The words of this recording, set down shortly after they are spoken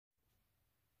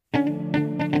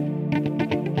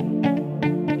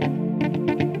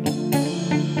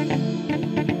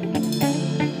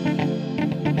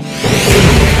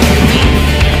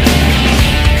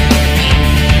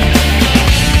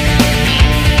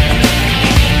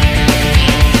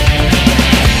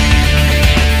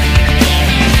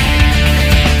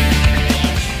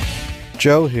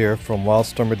Joe here from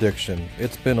Wildstorm Addiction.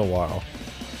 It's been a while.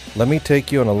 Let me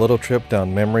take you on a little trip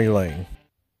down memory lane.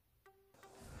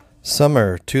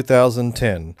 Summer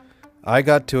 2010. I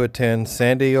got to attend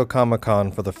San Diego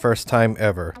Comic-Con for the first time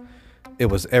ever. It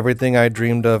was everything I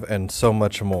dreamed of and so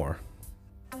much more.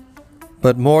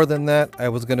 But more than that, I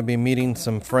was going to be meeting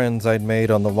some friends I'd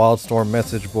made on the Wildstorm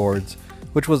message boards,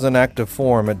 which was an active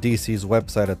forum at DC's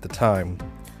website at the time.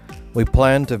 We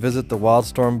planned to visit the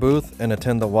Wildstorm booth and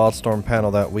attend the Wildstorm panel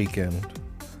that weekend.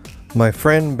 My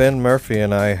friend Ben Murphy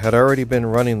and I had already been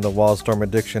running the Wildstorm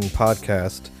Addiction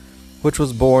podcast, which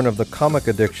was born of the Comic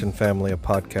Addiction family of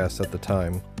podcasts at the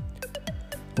time.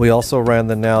 We also ran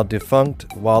the now defunct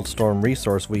Wildstorm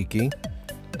Resource Wiki.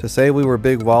 To say we were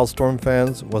big Wildstorm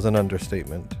fans was an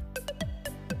understatement.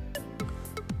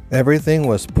 Everything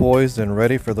was poised and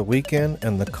ready for the weekend,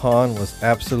 and the con was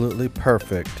absolutely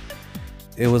perfect.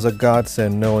 It was a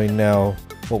godsend knowing now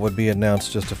what would be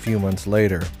announced just a few months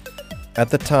later. At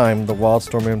the time, the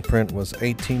Wildstorm imprint was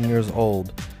 18 years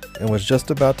old and was just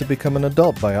about to become an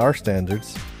adult by our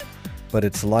standards, but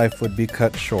its life would be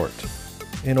cut short.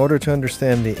 In order to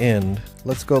understand the end,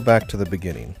 let's go back to the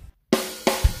beginning.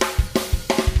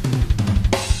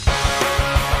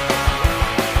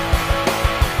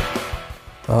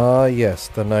 Ah yes,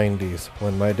 the 90s,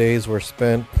 when my days were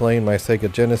spent playing my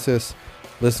Sega Genesis,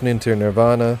 listening to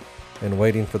Nirvana, and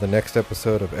waiting for the next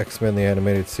episode of X-Men the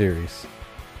Animated Series.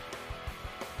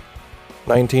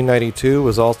 1992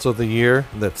 was also the year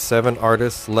that 7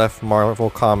 artists left Marvel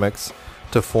Comics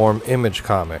to form Image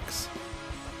Comics.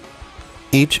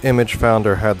 Each Image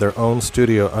founder had their own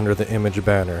studio under the Image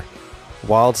banner.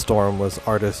 Wildstorm was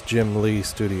artist Jim Lee's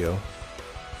studio.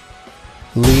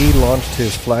 Lee launched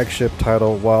his flagship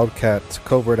title Wildcats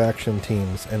Covert Action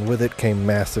Teams, and with it came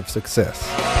massive success.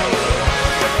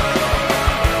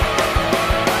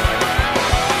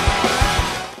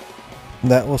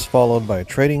 That was followed by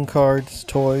trading cards,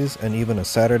 toys, and even a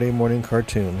Saturday morning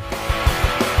cartoon.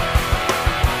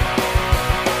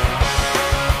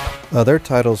 Other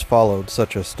titles followed,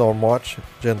 such as Stormwatch,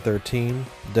 Gen 13,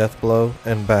 Deathblow,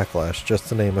 and Backlash, just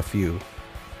to name a few.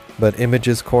 But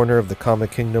Image's corner of the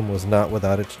comic kingdom was not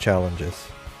without its challenges.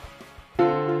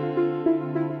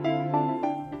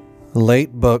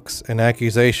 Late books and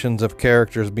accusations of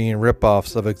characters being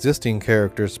rip-offs of existing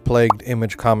characters plagued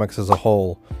Image Comics as a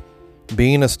whole.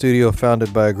 Being a studio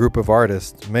founded by a group of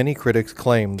artists, many critics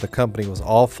claimed the company was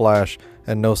all flash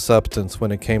and no substance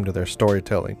when it came to their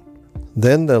storytelling.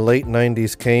 Then the late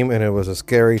 90s came, and it was a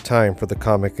scary time for the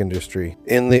comic industry.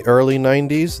 In the early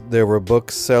 90s, there were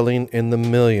books selling in the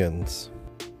millions.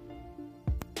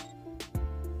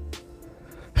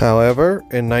 However,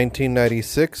 in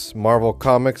 1996, Marvel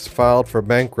Comics filed for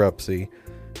bankruptcy,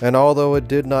 and although it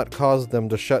did not cause them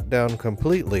to shut down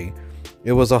completely,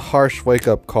 it was a harsh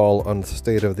wake-up call on the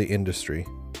state of the industry.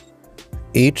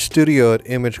 Each studio at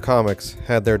Image Comics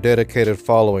had their dedicated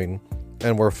following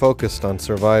and were focused on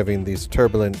surviving these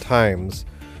turbulent times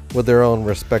with their own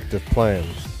respective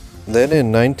plans. Then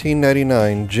in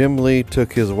 1999, Jim Lee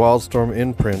took his Wildstorm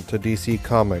imprint to DC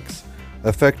Comics,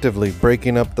 effectively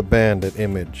breaking up the band at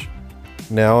Image.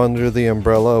 Now under the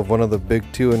umbrella of one of the big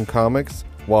two in comics,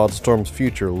 Wildstorm's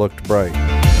future looked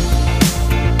bright.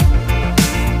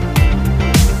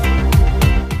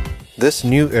 This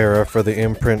new era for the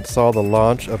imprint saw the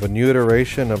launch of a new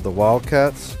iteration of the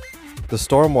Wildcats. The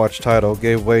Stormwatch title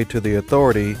gave way to the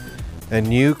Authority, and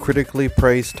new critically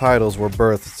praised titles were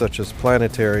birthed, such as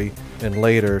Planetary and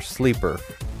later Sleeper.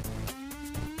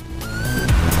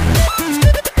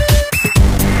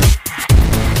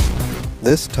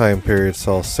 This time period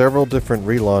saw several different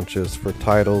relaunches for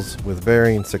titles with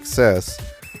varying success,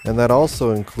 and that also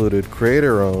included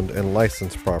creator-owned and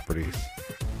licensed properties.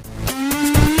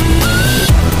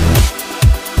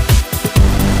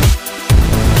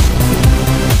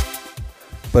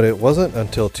 But it wasn't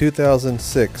until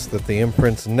 2006 that the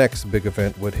imprint's next big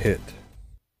event would hit.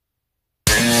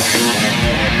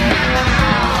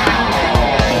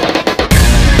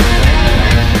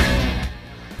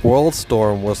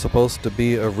 Wildstorm was supposed to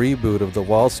be a reboot of the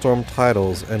Wildstorm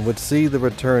titles and would see the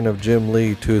return of Jim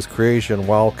Lee to his creation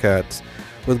Wildcats,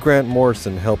 with Grant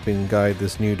Morrison helping guide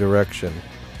this new direction.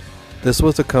 This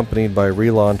was accompanied by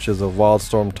relaunches of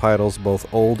Wildstorm titles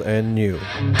both old and new.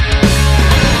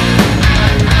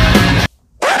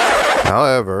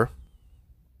 However,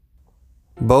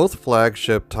 both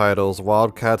flagship titles,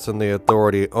 Wildcats and the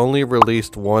Authority, only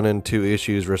released 1 and 2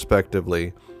 issues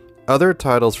respectively. Other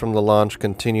titles from the launch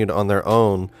continued on their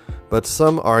own, but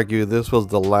some argue this was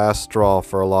the last straw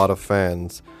for a lot of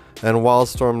fans, and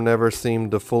Wildstorm never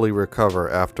seemed to fully recover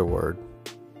afterward.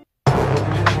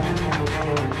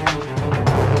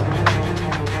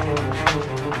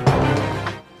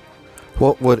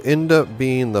 What would end up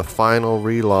being the final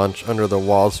relaunch under the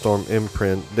Wildstorm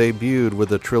imprint debuted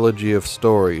with a trilogy of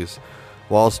stories: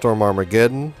 Wildstorm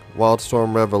Armageddon,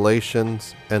 Wildstorm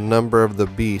Revelations, and Number of the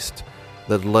Beast,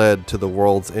 that led to the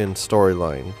World's End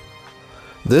storyline.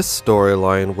 This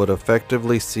storyline would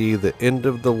effectively see the end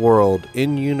of the world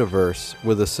in-universe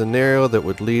with a scenario that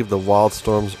would leave the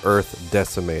Wildstorm's Earth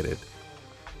decimated.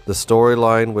 The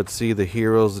storyline would see the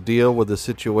heroes deal with the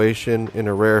situation in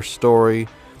a rare story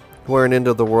where an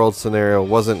end-of-the-world scenario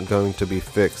wasn't going to be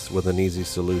fixed with an easy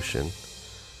solution.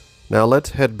 Now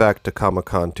let's head back to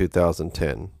Comic-Con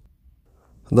 2010.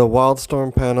 The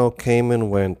Wildstorm panel came and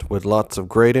went with lots of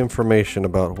great information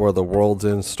about where the World's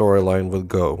End storyline would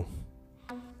go.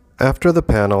 After the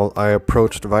panel, I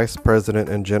approached Vice President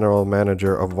and General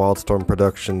Manager of Wildstorm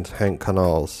Productions, Hank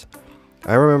Canals.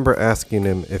 I remember asking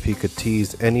him if he could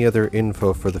tease any other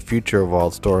info for the future of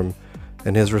Wildstorm,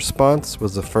 and his response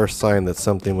was the first sign that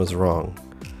something was wrong.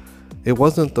 It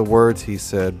wasn't the words he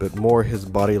said, but more his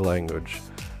body language,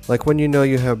 like when you know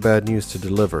you have bad news to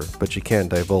deliver, but you can't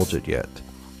divulge it yet.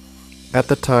 At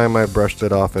the time, I brushed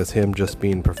it off as him just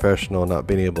being professional, not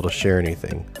being able to share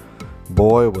anything.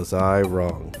 Boy, was I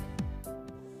wrong.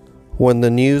 When the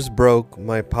news broke,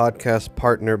 my podcast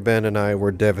partner Ben and I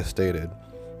were devastated.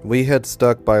 We had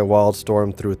stuck by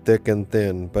Wildstorm through thick and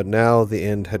thin, but now the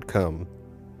end had come.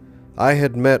 I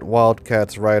had met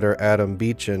Wildcats writer Adam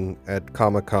Beechin at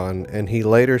Comic-Con, and he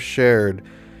later shared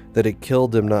that it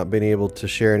killed him not being able to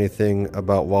share anything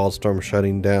about Wildstorm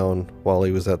shutting down while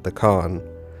he was at the con.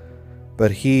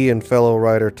 But he and fellow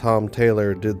writer Tom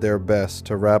Taylor did their best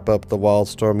to wrap up the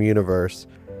Wildstorm universe,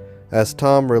 as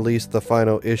Tom released the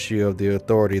final issue of The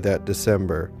Authority that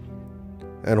December.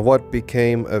 And what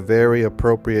became a very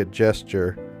appropriate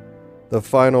gesture, the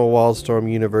final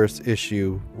Wildstorm universe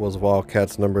issue was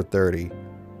Wildcats number 30.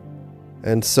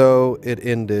 And so it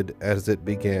ended as it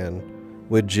began,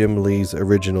 with Jim Lee's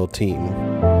original team.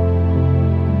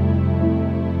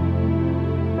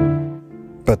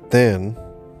 But then,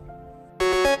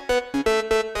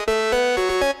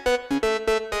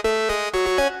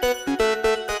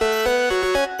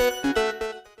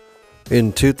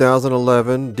 in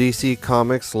 2011, DC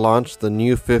Comics launched the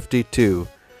New 52,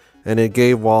 and it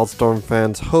gave Wildstorm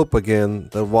fans hope again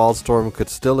that Wildstorm could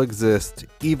still exist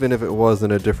even if it was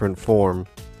in a different form.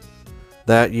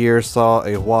 That year saw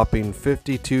a whopping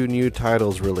 52 new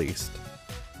titles released.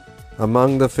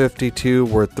 Among the 52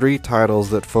 were 3 titles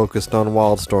that focused on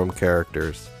Wildstorm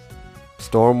characters: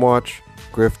 Stormwatch,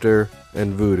 Grifter,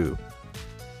 and Voodoo.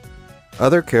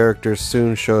 Other characters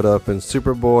soon showed up in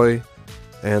Superboy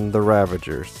and the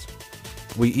Ravagers.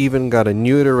 We even got a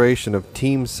new iteration of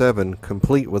Team 7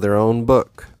 complete with their own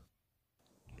book.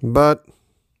 But,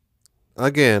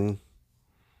 again,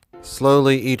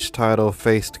 slowly each title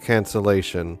faced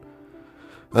cancellation,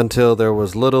 until there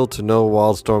was little to no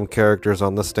Wildstorm characters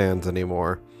on the stands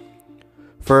anymore.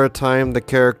 For a time, the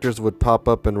characters would pop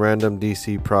up in random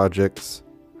DC projects,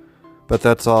 but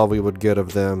that's all we would get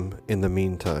of them in the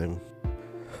meantime.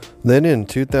 Then in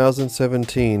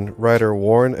 2017, writer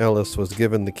Warren Ellis was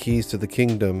given the keys to the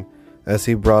kingdom as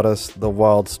he brought us The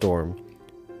Wildstorm,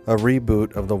 a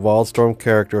reboot of the Wildstorm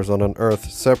characters on an Earth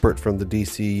separate from the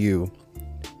DCU.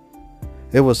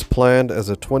 It was planned as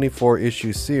a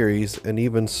 24-issue series and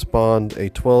even spawned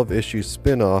a 12-issue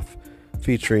spin-off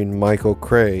featuring Michael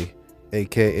Cray,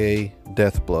 aka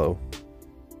Deathblow.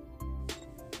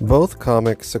 Both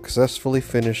comics successfully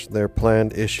finished their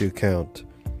planned issue count.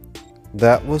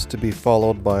 That was to be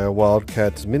followed by a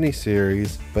Wildcats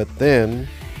miniseries, but then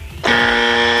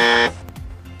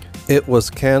it was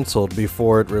cancelled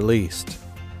before it released.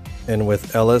 And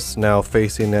with Ellis now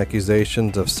facing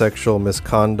accusations of sexual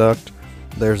misconduct,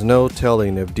 there's no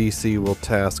telling if DC will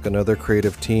task another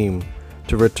creative team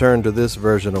to return to this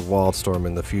version of Wildstorm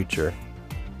in the future.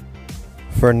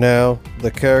 For now,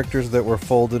 the characters that were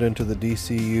folded into the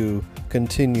DCU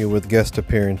continue with guest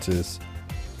appearances.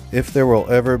 If there will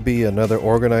ever be another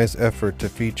organized effort to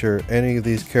feature any of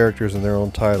these characters in their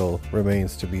own title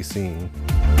remains to be seen.